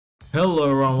Hello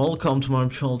everyone, welcome to my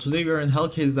channel. Today we are in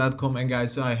Hellcase.com and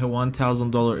guys, I have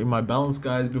 $1,000 in my balance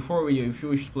guys. Before we, if you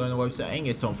wish to play on the website and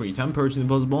get some free 10%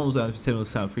 deposit bonus and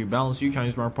 7% free balance, you can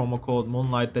use my promo code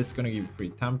Moonlight. That's gonna give you free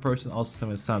 10%, also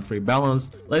 7% free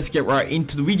balance. Let's get right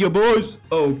into the video, boys.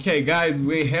 Okay guys,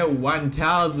 we have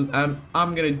 1,000 and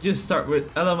I'm gonna just start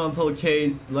with elemental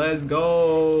case. Let's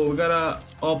go. We're gonna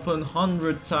open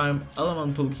 100 time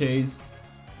elemental case.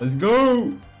 Let's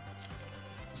go.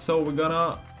 So we're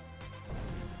gonna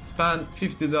spend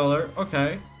 $50.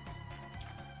 Okay,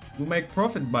 we make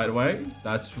profit, by the way.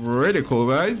 That's really cool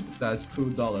guys. That's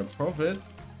 $2 profit,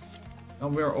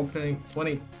 and we are opening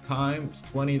 20 times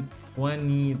 20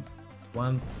 20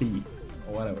 20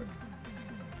 or whatever.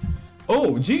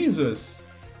 Oh Jesus,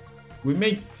 we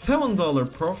make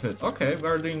 $7 profit. Okay, we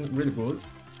are doing really good.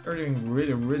 We're doing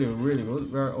really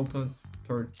good. We are open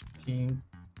 13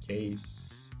 case.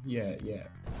 Yeah,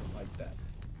 like that.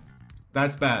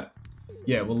 That's bad.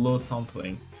 Yeah, we'll lose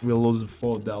something. We'll lose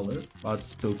 $4, but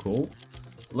still cool.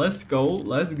 Let's go.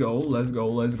 We're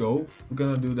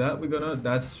gonna do that.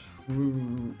 That's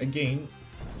again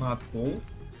not cool,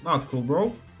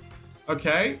 bro.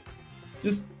 Okay,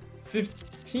 just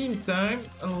 15 times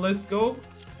and let's go.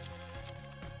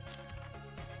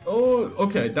 Oh,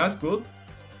 okay, that's good.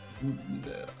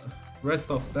 The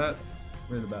rest of that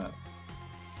really bad.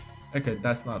 Okay,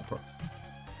 that's not perfect.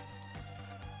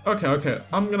 Okay,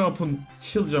 I'm gonna open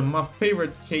Killjoy, my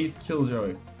favorite case,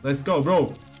 Killjoy. Let's go,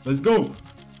 bro. Let's go.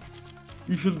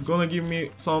 You should gonna give me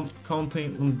some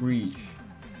content on breach.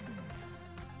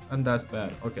 And that's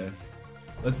bad. Okay.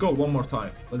 Let's go one more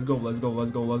time. Let's go. Come on,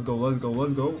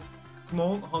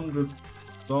 $100.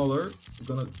 We're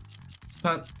gonna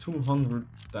spend 200.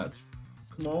 That's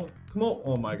come on.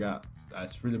 Oh my god.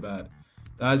 That's really bad.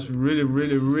 That's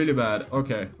really bad.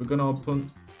 Okay, we're gonna open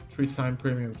 3-time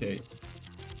premium case.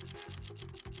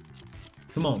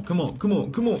 Come on.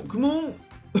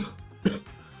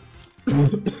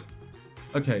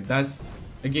 Okay, that's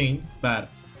again bad.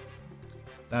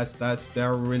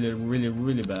 They're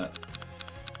really bad.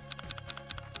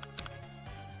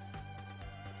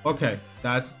 Okay,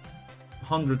 that's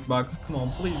 $100. Come on,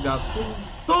 please God, please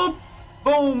stop.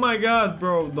 Oh my god,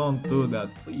 bro, don't do that,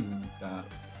 please God.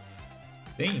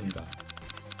 Damn God.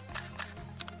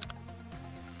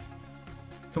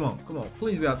 Come on,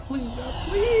 please God, please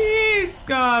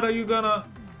God, are you gonna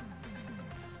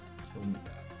kill me?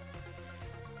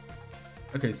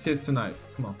 Okay, seize tonight.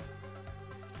 Come on.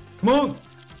 Come on.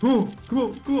 Oh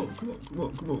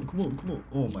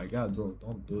my god, bro,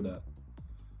 don't do that.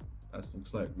 That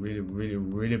looks like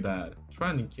really bad.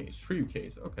 Trending case, 3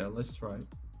 case. Okay, let's try.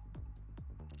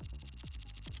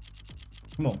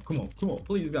 Come on,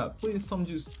 please God, please, some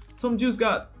juice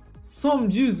God.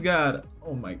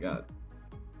 Oh my god.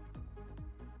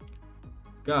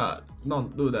 God,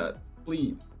 don't do that,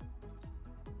 please.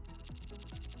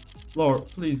 Lord,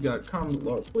 please God, come,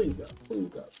 Lord, please God,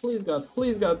 God,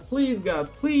 please,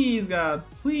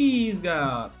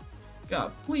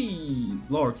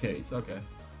 lowercase. Okay,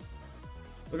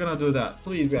 we're gonna do that.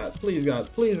 Please God,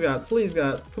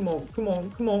 come on.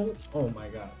 Oh my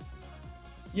god.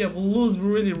 Yeah, we'll lose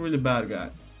really bad, guy.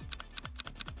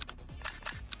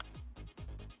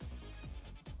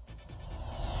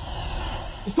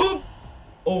 Stop.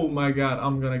 Oh my god,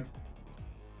 I'm gonna.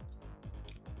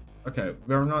 Okay,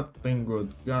 we are not doing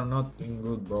good.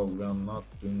 Bro. We are not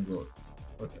doing good.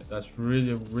 Okay, that's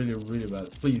really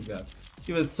bad. Please God,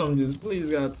 give us some juice.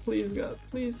 Please God.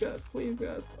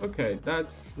 Okay,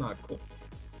 that's not cool.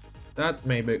 That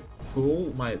may be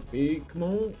cool, might be. Come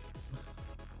on.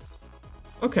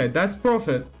 Okay, that's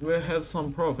profit. We have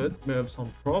some profit.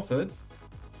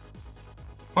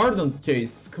 Hardened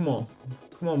case. Come on,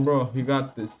 bro. You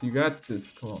got this. Come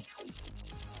on.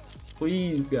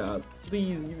 Please God,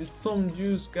 please give me some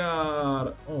juice,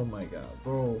 God. Oh my god,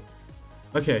 bro.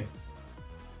 Okay,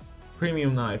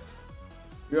 premium knife,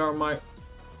 you are my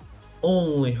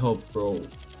only hope, bro.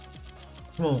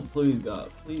 Come on, please God,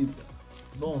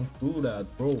 don't do that,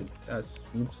 bro. That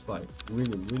looks like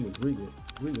really bad.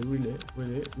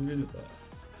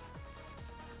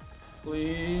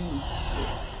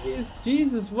 Please,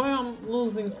 Jesus, why I'm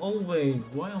losing always,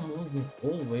 bro.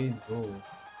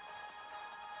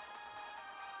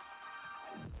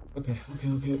 Okay.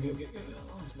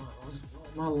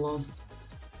 My last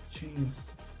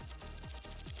chance.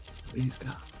 Please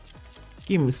God,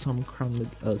 give me some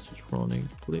crumbled running.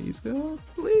 Please God,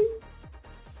 please.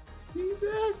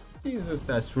 Jesus,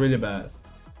 that's really bad.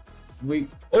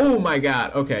 Oh my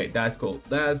god. Okay, that's cool.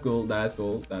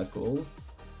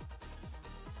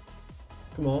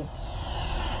 Come on.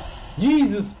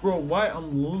 Jesus, bro, why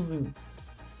I'm losing?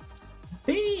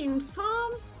 Damn,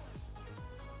 some.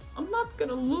 I'm not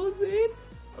gonna lose it.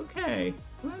 Okay,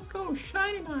 let's go.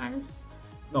 Shiny knives.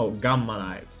 No, gamma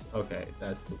knives. Okay,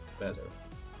 that looks better.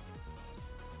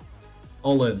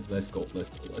 All in. Let's go. Let's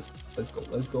go. Let's go.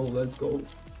 Let's go. Let's go.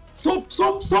 Stop!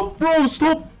 Stop! Stop, bro!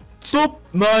 Stop! Stop!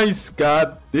 Nice.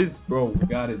 Got this, bro.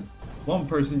 Got it.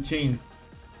 1% chains.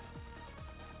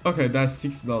 Okay, that's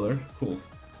 $6. Cool.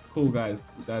 Cool, guys.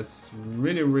 That's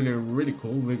really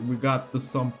cool. We got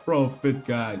some profit,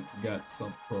 guys. We got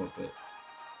some profit.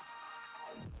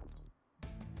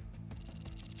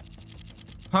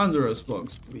 Pandora's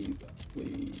box, please,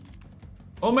 please.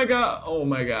 Oh my god! Oh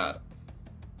my god!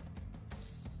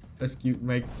 Let's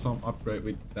make some upgrade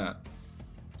with that.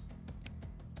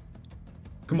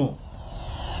 Come on.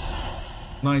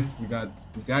 Nice. We got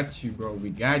you, bro. We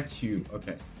got you.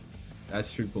 Okay.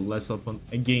 That's pretty cool. Let's open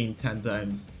again 10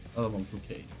 times elemental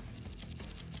case.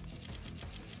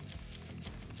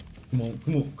 Come on,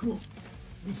 come on, come on.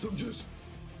 Give me some juice.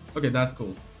 Okay, that's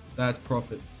cool. That's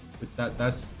profit. With that,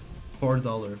 that's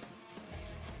 $4.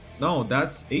 No,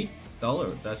 that's $8.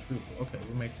 That's pretty cool. Okay,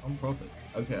 we make some profit.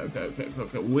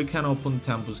 Okay. We can open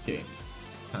Tempus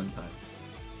games 10 times.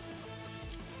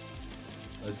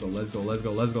 Let's go.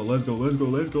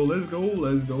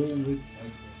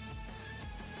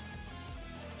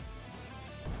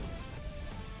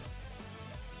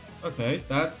 Okay,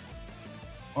 that's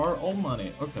our own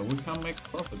money. Okay, we can make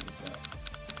profit with that.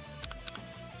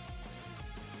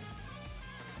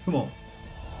 Come on.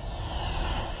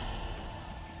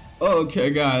 Okay,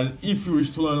 guys, if you wish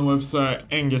to learn the website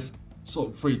and get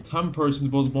some free 10%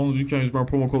 deposit bonus, you can use my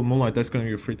promo code Moonlight. That's gonna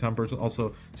give you free 10%.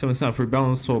 Also, 7% free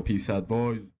balance. So peace out,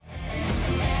 boys.